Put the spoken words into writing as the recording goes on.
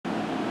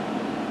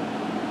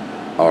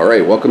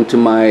Alright, welcome to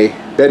my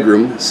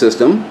bedroom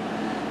system.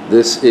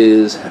 This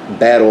is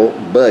Battle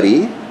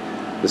Buddy.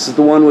 This is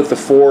the one with the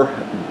 4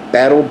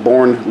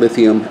 Battle-born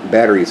lithium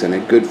batteries in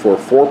it, good for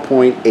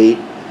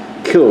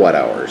 4.8 kilowatt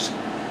hours.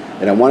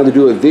 And I wanted to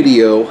do a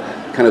video,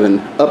 kind of an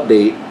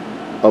update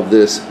of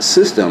this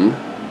system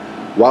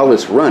while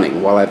it's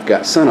running, while I've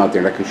got sun out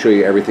there, and I can show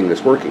you everything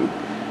that's working.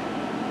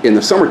 In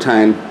the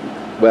summertime,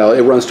 well,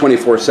 it runs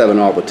 24/7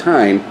 all the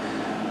time,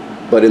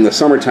 but in the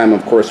summertime,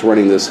 of course,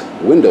 running this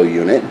window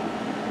unit,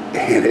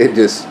 and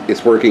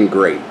it's working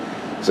great.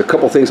 There's a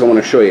couple things I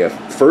want to show you.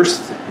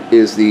 First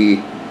is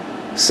the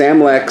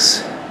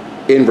Samlex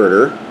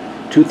Inverter,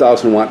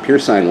 2000 watt pure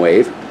sine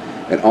wave,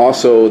 and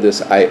also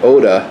this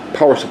IOTA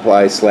power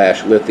supply /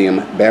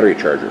 lithium battery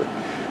charger.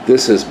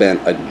 This has been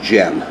a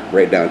gem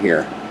right down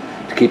here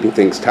to keeping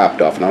things topped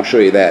off, and I'll show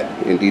you that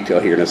in detail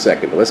here in a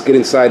second. But let's get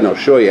inside and I'll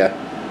show you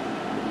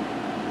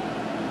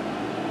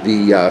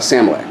the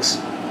Samlex.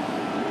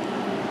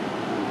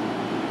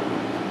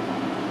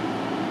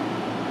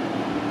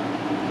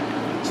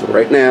 So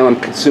right now I'm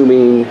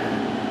consuming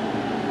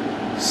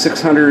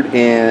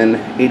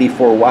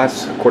 684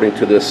 watts according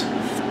to this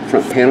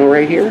front panel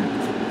right here.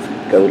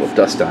 Got a little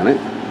dust on it.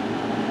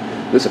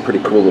 This is a pretty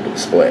cool little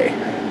display.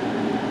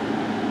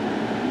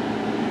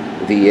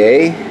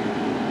 VA,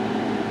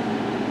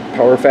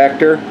 power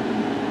factor,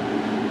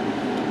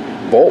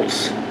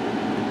 volts,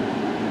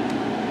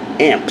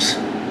 amps,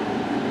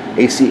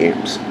 AC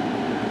amps.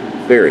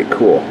 Very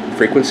cool.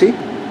 Frequency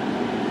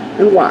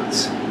and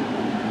watts.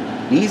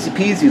 Easy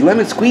peasy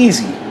lemon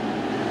squeezy.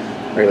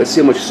 Alright, let's see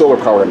how much solar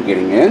power I'm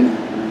getting in.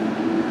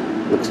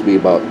 Looks to be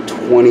about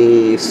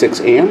 26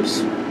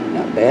 amps.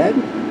 Not bad.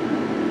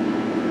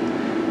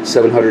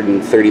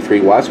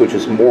 733 watts, which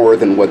is more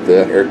than what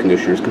the air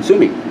conditioner is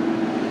consuming.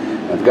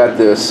 I've got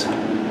this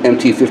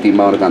MT50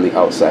 mounted on the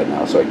outside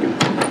now, so I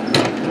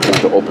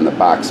have to open the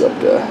box up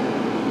to.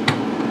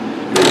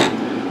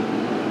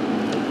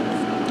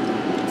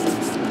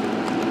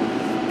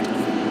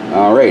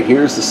 Alright,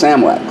 here's the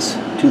Samlex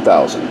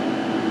 2000.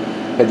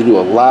 Had to do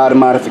a lot of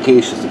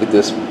modifications to get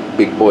this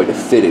big boy to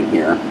fit in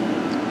here,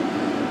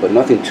 but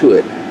nothing to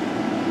it.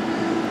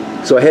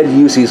 So I had to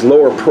use these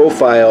lower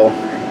profile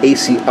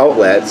AC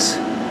outlets.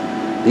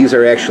 These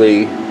are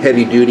actually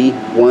heavy duty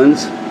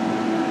ones.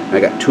 I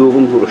got 2 of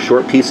them, little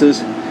short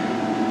pieces.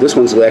 This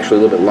one's actually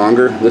a little bit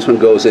longer. This one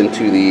goes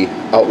into the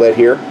outlet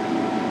here,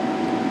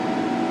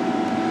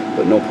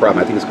 but no problem.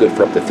 I think it's good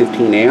for up to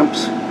 15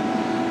 amps.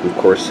 And of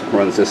course,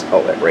 runs this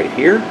outlet right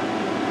here.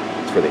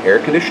 It's for the air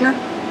conditioner.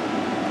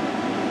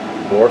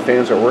 Blower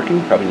fans are working.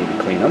 Probably need to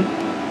clean them.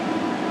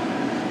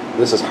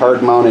 This is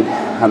hard mounted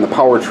on the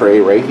power tray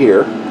right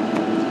here.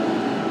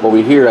 Over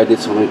here, I did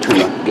some. Let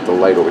me get the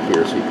light over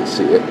here so you can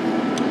see it.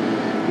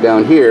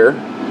 Down here,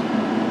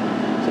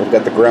 so I've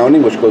got the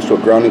grounding, which goes to a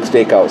grounding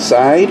stake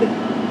outside.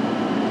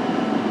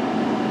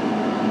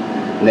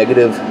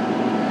 Negative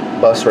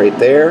bus right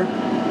there.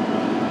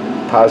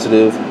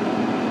 Positive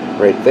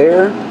right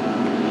there.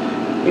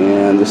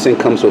 And this thing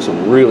comes with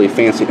some really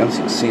fancy, I don't know if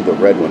you can see the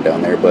red one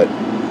down there, but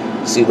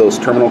see those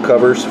terminal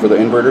covers for the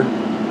inverter?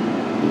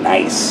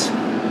 Nice.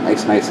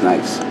 Nice, nice,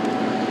 nice.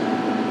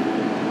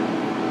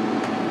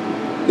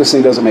 This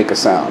thing doesn't make a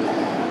sound.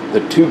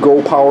 The 2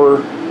 Go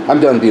Power, I'm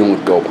done dealing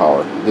with Go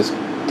Power. This,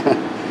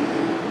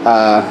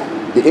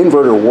 the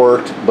inverter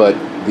worked, but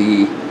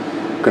the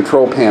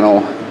control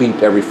panel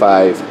beeped every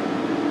 5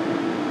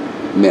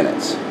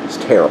 minutes. It's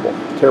terrible.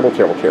 Terrible,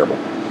 terrible, terrible.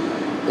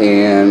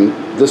 And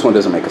this one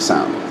doesn't make a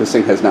sound. This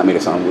thing has not made a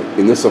sound.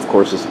 And this, of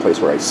course, is the place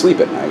where I sleep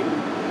at night.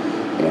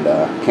 And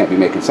can't be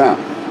making sound.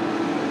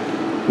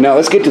 Now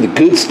let's get to the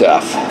good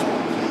stuff.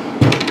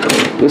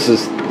 This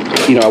is,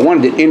 I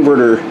wanted an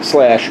inverter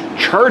 /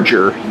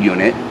 charger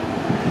unit,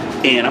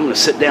 and I'm going to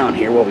sit down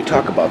here while we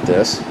talk about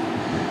this.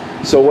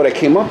 So what I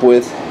came up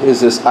with is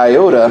this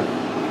IOTA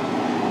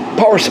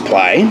power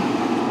supply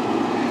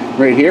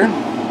right here.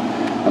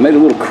 I made a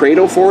little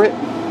cradle for it.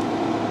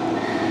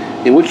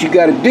 And what you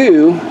got to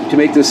do to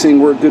make this thing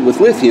work good with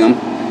lithium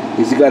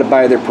is you got to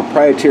buy their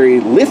proprietary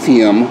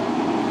lithium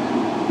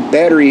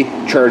battery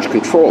charge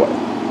controller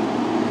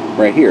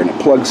right here, and it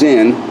plugs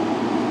in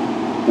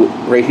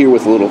right here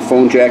with a little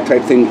phone jack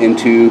type thing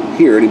into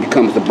here, and it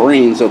becomes the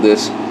brains of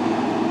this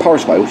power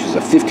supply, which is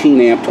a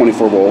 15 amp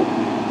 24 volt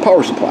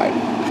power supply.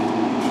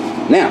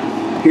 Now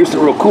here's the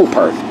real cool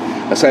part.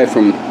 Aside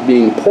from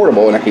being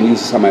portable, and I can use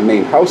this on my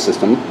main house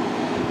system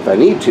if I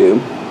need to,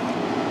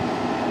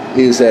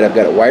 is that I've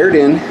got it wired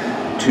in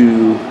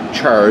to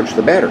charge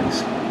the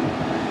batteries,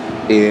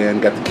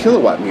 and got the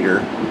kilowatt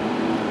meter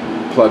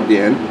plugged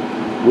in,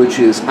 which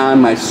is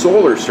on my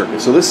solar circuit.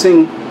 So this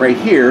thing right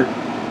here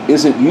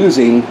isn't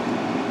using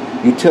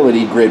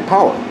utility grid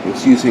power.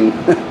 It's using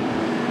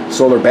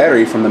solar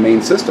battery from the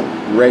main system.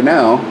 And right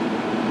now,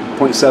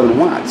 0.7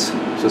 watts.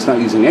 So it's not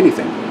using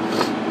anything.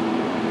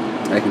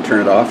 I can turn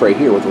it off right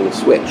here with a little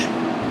switch.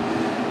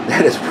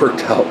 That has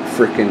worked out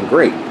freaking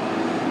great.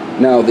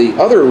 Now the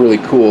other really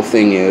cool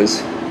thing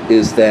is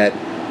that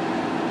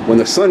when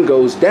the sun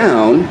goes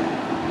down,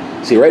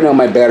 See, right now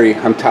my battery,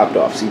 I'm topped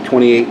off. See,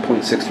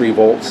 28.63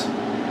 volts.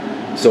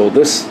 So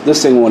this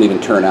thing won't even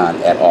turn on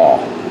at all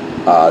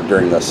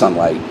during the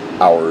sunlight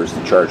hours,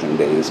 the charging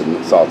days, and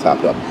it's all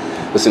topped up.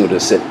 This thing will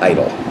just sit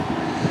idle.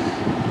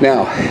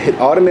 Now, it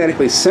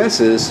automatically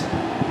senses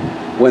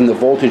when the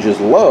voltage is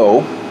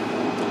low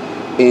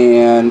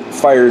and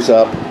fires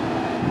up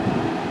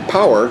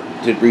power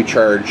to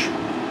recharge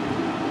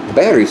the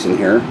batteries in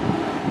here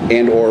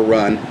and or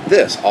run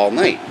this all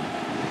night.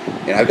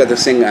 And I've got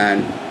this thing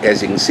on,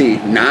 as you can see,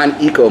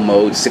 non-eco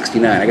mode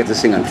 69. I got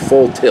this thing on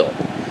full tilt.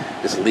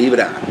 Just leave it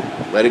on.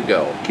 Let it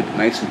go. Keep it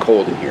nice and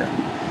cold in here.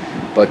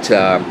 But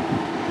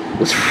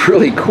what's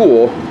really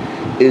cool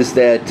is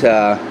that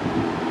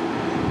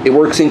it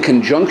works in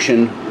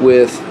conjunction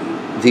with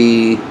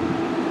the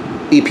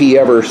EP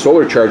Ever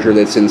solar charger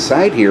that's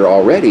inside here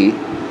already.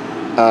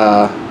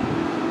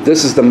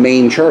 This is the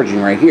main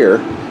charging right here.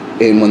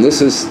 And when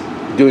this is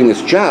doing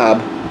its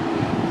job,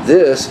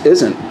 this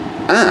isn't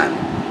on,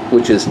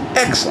 which is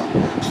excellent.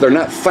 So they're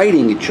not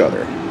fighting each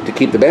other to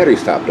keep the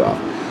batteries topped off.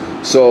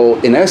 So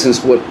in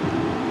essence, what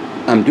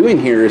I'm doing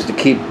here is to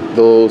keep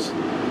those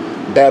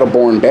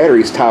Battle-Born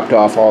batteries topped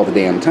off all the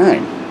damn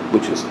time,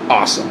 which is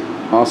awesome.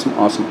 Awesome,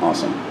 awesome,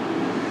 awesome.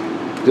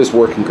 Just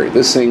working great.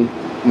 This thing,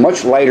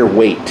 much lighter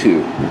weight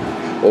too,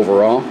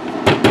 overall.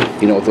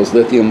 You know, with those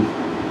lithium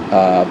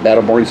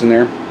Battle-Borns in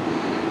there.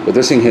 But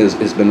this thing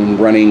has been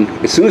running,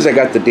 as soon as I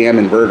got the damn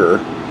inverter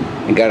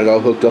and got it all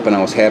hooked up and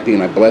I was happy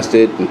and I blessed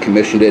it and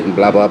commissioned it and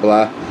blah, blah,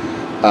 blah,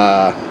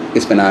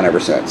 it's been on ever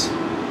since.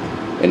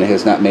 And it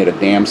has not made a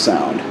damn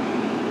sound.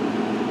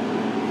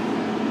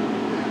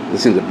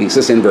 This thing's a beast.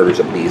 This inverter's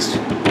a beast.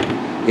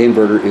 The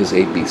inverter is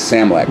a beast.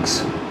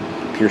 Samlex,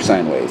 pure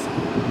sine wave.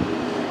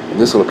 And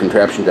this little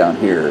contraption down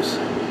here is,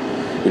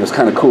 you know, it's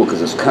kind of cool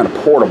because it's kind of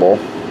portable.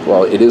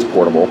 Well, it is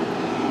portable.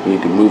 And you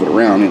can move it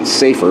around and it's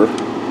safer.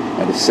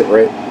 I just sit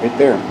right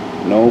there.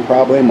 No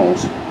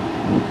problemos.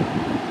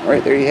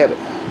 Alright, there you have it.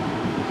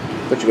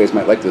 Thought you guys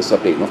might like this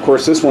update. And of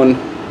course, this one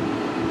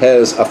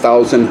has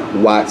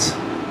 1,000 watts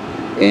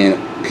and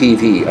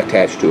PV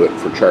attached to it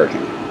for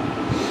charging.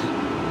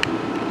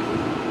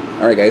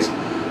 Alright guys,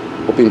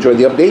 hope you enjoyed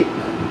the update,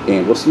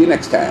 and we'll see you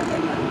next time.